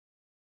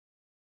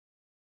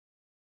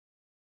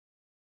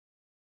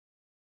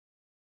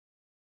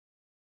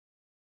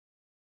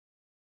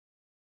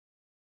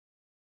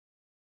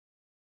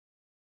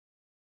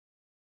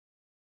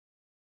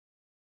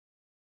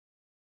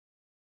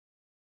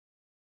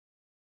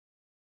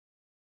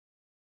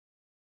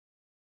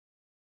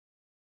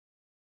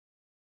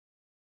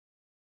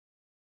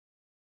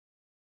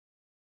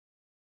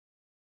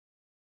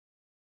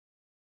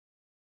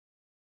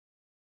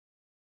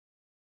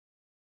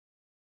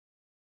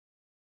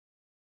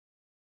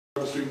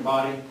student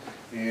body,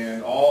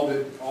 and all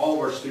of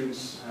our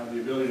students have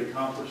the ability to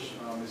accomplish.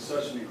 It's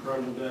such an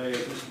incredible day. As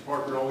Mr.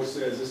 Parker always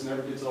says, this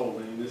never gets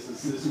old. I mean, this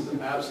is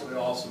absolutely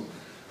awesome.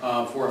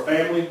 For a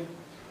family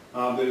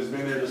that has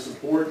been there to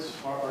support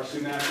our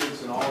student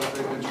athletes and all that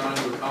they've been trying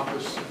to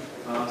accomplish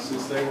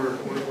since they were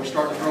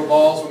starting to throw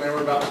balls when they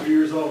were about 2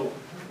 years old.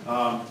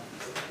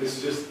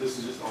 This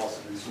is just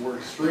awesome. And so we're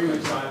extremely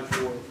excited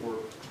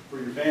for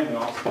your family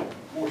also.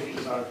 Of course, we're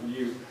excited for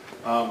you.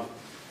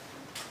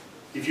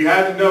 If you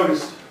haven't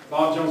noticed,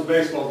 Bob Jones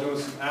Baseball is doing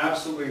some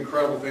absolutely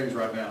incredible things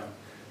right now.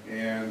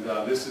 And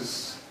this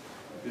is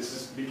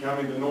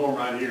becoming the norm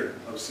right here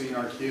of seeing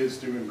our kids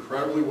do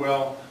incredibly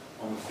well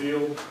on the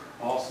field.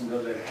 Austin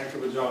does a heck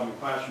of a job in the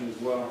classroom as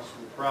well. So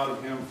we're proud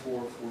of him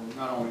for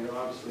not only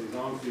obviously his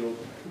on-field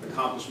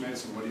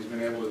accomplishments and what he's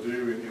been able to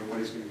do and what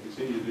he's going to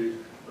continue to do,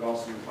 but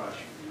also in the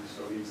classroom. And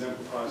so he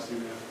exemplifies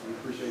student athlete. We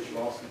appreciate you,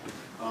 Austin.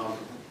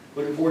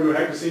 Looking forward to a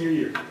heck of a senior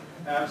year.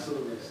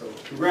 Absolutely. So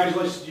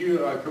congratulations to you.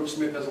 Coach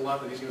Smith has a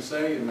lot that he's going to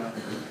say. And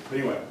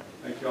anyway,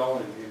 thank you all,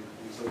 and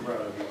I'm so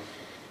proud of you.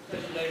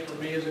 Special day for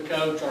me as a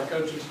coach, our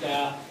coaching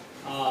staff,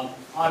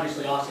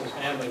 obviously Austin's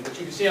family, but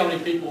you can see how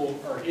many people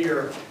are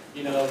here,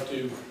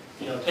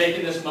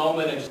 taking this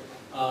moment, and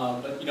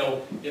but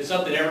it's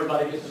something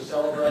everybody gets to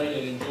celebrate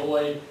and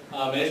enjoy,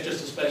 and it's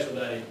just a special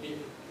day.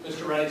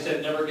 Mr. Rennie said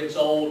it never gets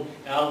old,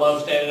 and I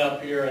love standing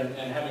up here and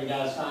having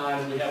guys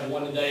sign. We have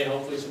one today and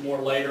hopefully some more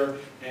later,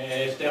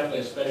 and it's definitely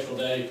a special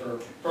day for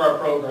our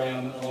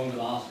program along with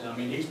Austin. I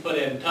mean, he's put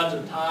in tons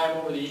of time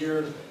over the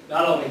years,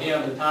 not only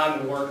him, the time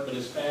and work, but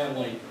his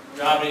family,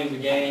 driving to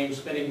games,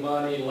 spending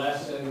money,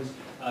 lessons,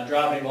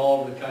 driving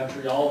all over the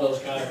country, all those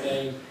kind of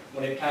things.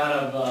 When it kind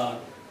of,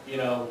 you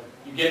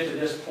get to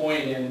this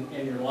point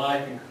in your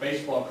life and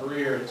baseball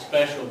career, it's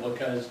special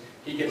because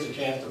he gets a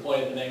chance to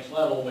play at the next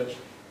level, which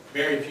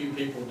very few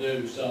people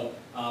do. So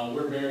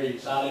we're very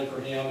excited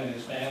for him and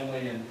his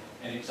family, and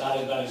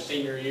excited about his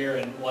senior year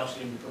and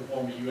watching him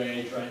perform at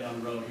UAH right down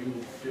the road. He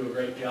will do a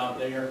great job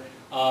there.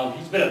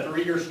 He's been a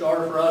 3-year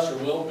starter for us, or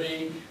will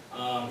be.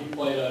 He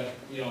played a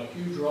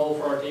huge role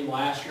for our team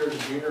last year as a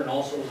junior and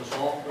also as a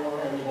sophomore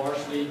on the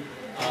varsity.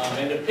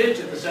 And to pitch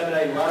at the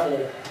 7A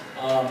level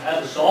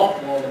as a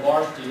sophomore on the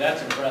varsity,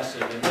 that's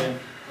impressive. And then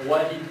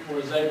what he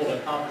was able to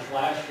accomplish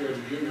last year as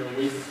a junior,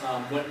 we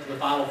went to the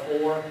Final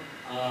Four.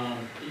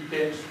 He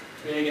pitched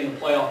big in the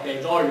playoff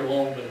games all year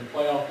long, but in the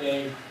playoff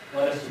game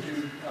led us to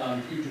 2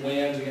 huge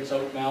wins against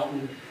Oak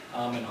Mountain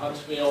and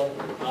Huntsville.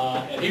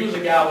 And he was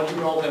a guy, when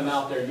you roll him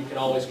out there, you can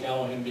always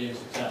count on him being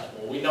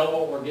successful. We know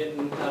what we're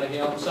getting out of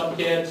him. Some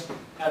kids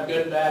have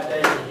good and bad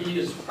days, but he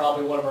is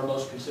probably one of our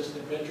most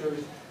consistent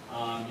pitchers.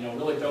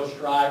 Really throws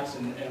strikes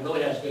and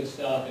really has good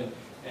stuff.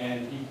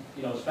 And he,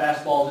 his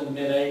fastball's in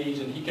the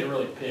mid-80s, and he can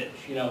really pitch.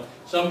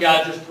 Some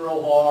guys just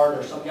throw hard,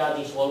 or some guys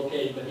just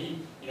locate, but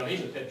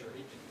he's a pitcher.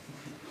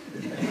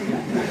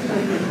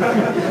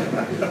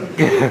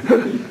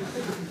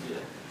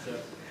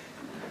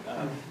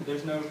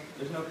 There's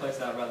no place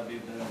I'd rather be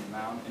than on the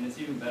mound, and it's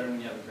even better when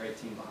you have a great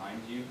team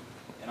behind you.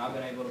 And I've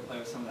been able to play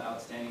with some of the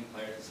outstanding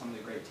players and some of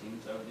the great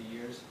teams over the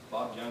years.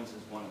 Bob Jones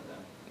is one of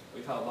them.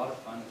 We've had a lot of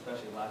fun,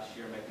 especially last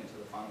year, making it to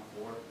the Final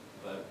Four.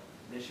 But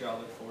this year, I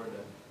look forward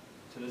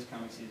to this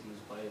coming season's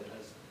play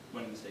as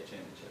winning the state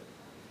championship.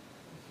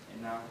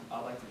 And now,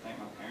 I'd like to thank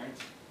my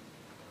parents,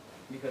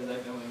 because they've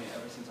been with me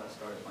ever since I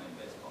started playing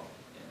baseball.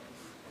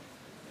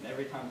 And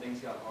every time things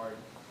got hard,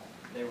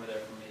 they were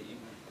there for me.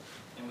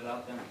 And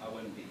without them, I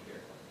wouldn't be here.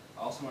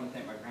 I also want to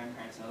thank my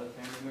grandparents and other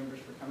family members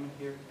for coming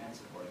here and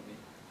supporting me.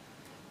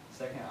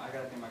 Second, I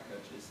got to thank my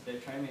coaches.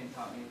 They've trained me and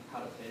taught me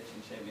how to pitch and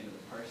shaped me into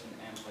the person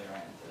and player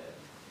I am today.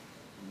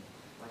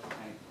 I'd like to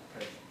thank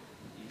Coach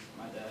East,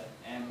 my dad,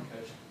 and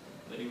Coach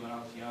Liddy when I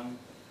was young.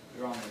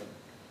 We were on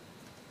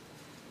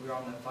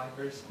the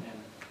Vipers, and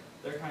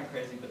they're kind of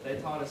crazy, but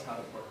they taught us how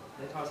to work.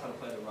 They taught us how to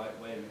play the right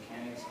way,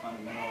 mechanics,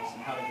 fundamentals,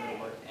 and how to go to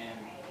work and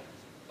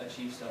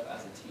achieve stuff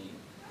as a team.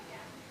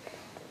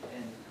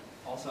 And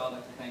also, I'd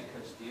like to thank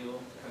Coach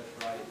Steele, Coach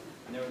Wright,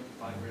 and they were the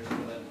Vipers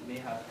for letting me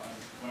have fun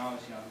when I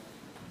was young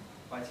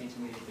by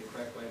teaching me the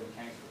correct way of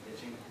mechanics for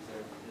pitching, because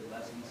they did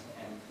lessons.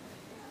 And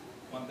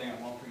one thing I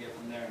won't forget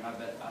from there, and I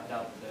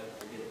doubt that they'll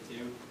forget it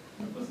too,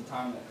 was the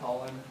time that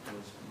Colin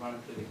was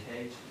running through the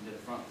cage and did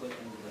a front flip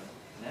into the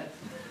net.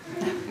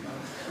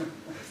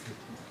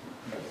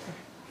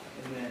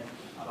 And then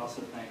I'd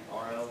also thank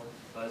RL,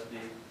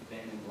 Busby,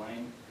 Ben, and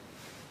Blaine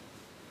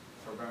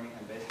for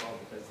Birmingham baseball,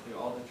 because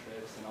through all the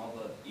trips and all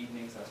the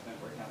evenings I spent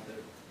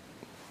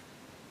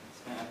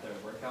at their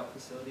workout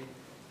facility,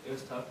 it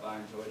was tough, but I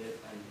enjoyed it.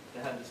 And they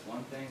had this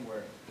one thing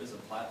where there's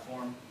a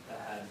platform that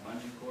had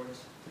bungee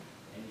cords,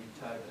 and you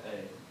tied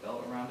a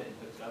belt around it and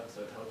hooked it up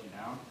so it held you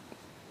down.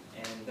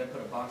 And they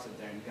put a box up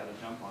there, and you got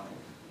to jump on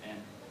it. And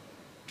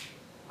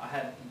I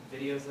had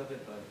videos of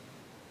it, but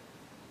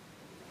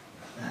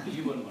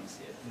you wouldn't want to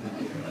see it.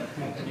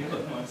 You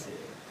wouldn't want to see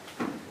it.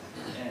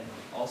 And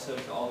also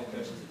to all the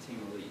coaches at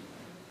Team Elite,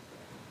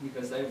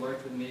 because they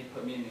worked with me,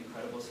 put me in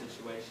incredible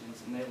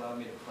situations, and they allowed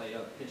me to play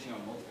up pitching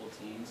on multiple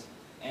teams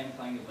and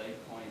playing a leg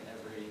point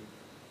every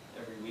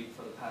week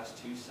for the past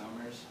 2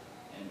 summers,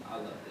 and I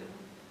loved it.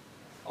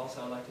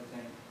 Also, I'd like to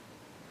thank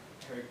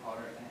Harry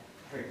Potter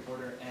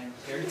and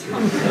Terry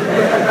Thompson.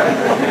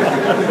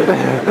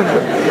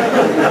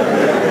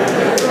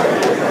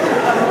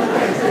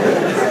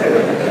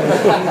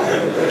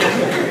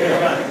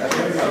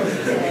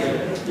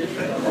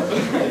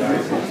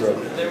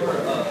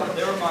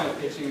 They were my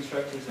pitching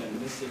instructors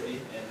in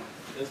Mississippi, and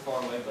it was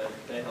far away, but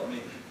they helped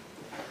me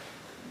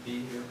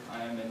be who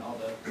I am in all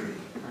the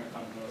current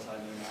fundamentals I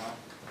know now.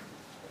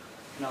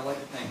 And I'd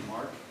like to thank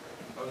Mark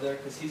over there,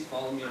 because he's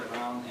followed me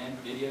around and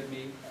videoed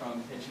me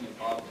from pitching at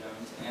Bob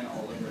Jones and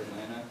all over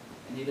Atlanta,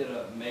 and he did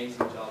an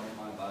amazing job in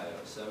my bio.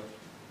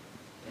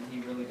 And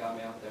he really got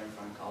me out there in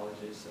front of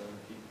colleges, so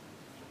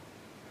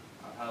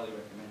I highly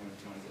recommend him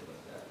if you want to get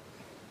looked at.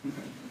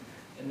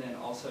 And then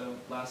also,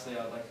 lastly,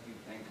 I'd like to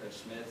thank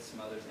Coach Smith,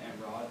 some others, and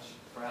Raj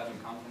for having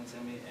confidence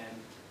in me and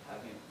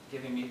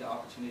giving me the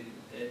opportunity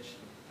to pitch.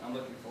 And I'm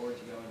looking forward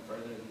to going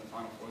further than the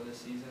Final Four this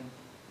season.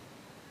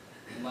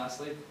 And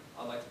lastly,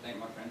 I'd like to thank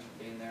my friends for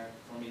being there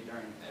for me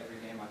during every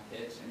game I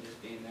pitched and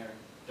just being there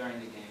during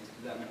the games,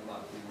 because that meant a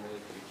lot to me and I really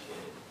appreciate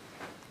it.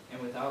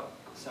 And without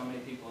so many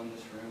people in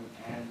this room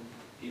and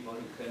people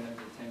who couldn't have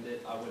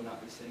attended, I would not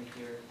be sitting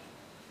here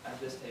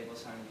at this table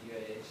signing with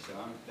UAH. So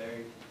I'm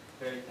very,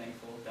 very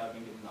thankful that I've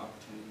been given the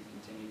opportunity to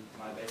continue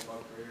my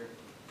baseball career.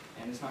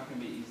 And it's not going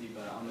to be easy,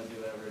 but I'm going to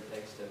do whatever it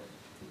takes to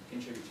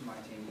contribute to my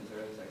team as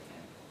early as I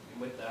can.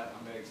 And with that,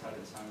 I'm very excited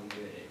to sign with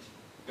UAH.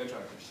 Go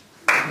Chargers.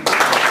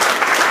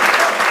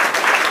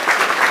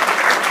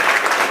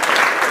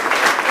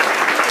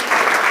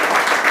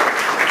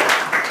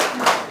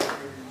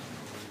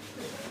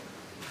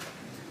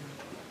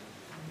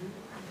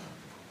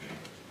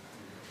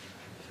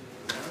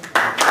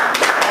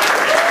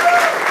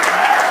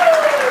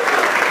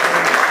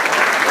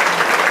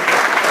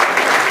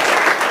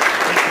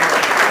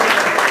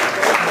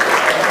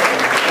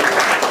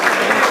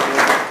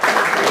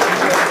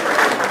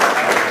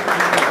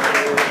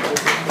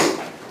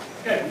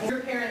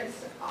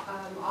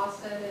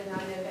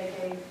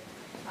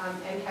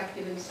 And have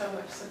given so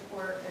much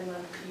support and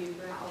love to you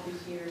throughout all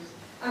these years.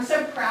 I'm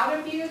so proud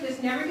of you.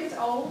 This never gets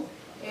old,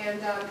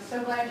 and I'm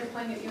so glad you're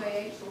playing at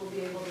UAH, so we'll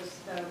be able to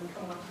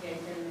come watch the game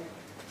here and there.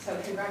 So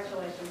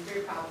congratulations.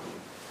 Very proud of you.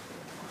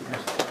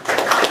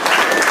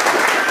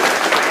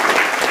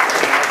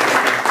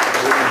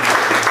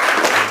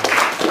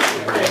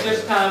 At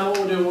this time, what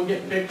we'll do, we'll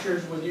get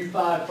pictures with you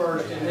 5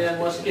 first, and then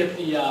let's get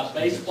the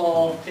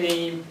baseball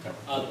team,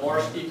 the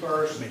varsity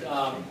first.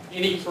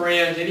 Any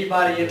friends,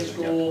 anybody in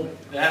school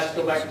that has to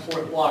go back and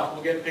forth block,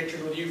 we'll get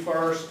pictures with you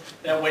first.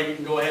 That way you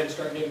can go ahead and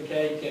start getting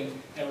cake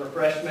and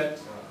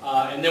refreshments.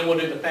 And then we'll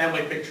do the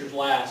family pictures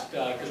last,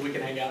 because we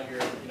can hang out here,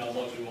 as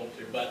long as we want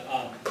to. But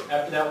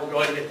after that, we'll go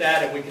ahead and get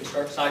that, and we can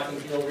start cycling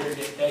through over here,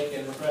 get cake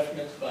and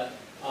refreshments. But,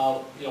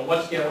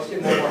 once again, let's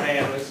give them one more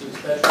hand. This is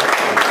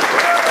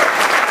special.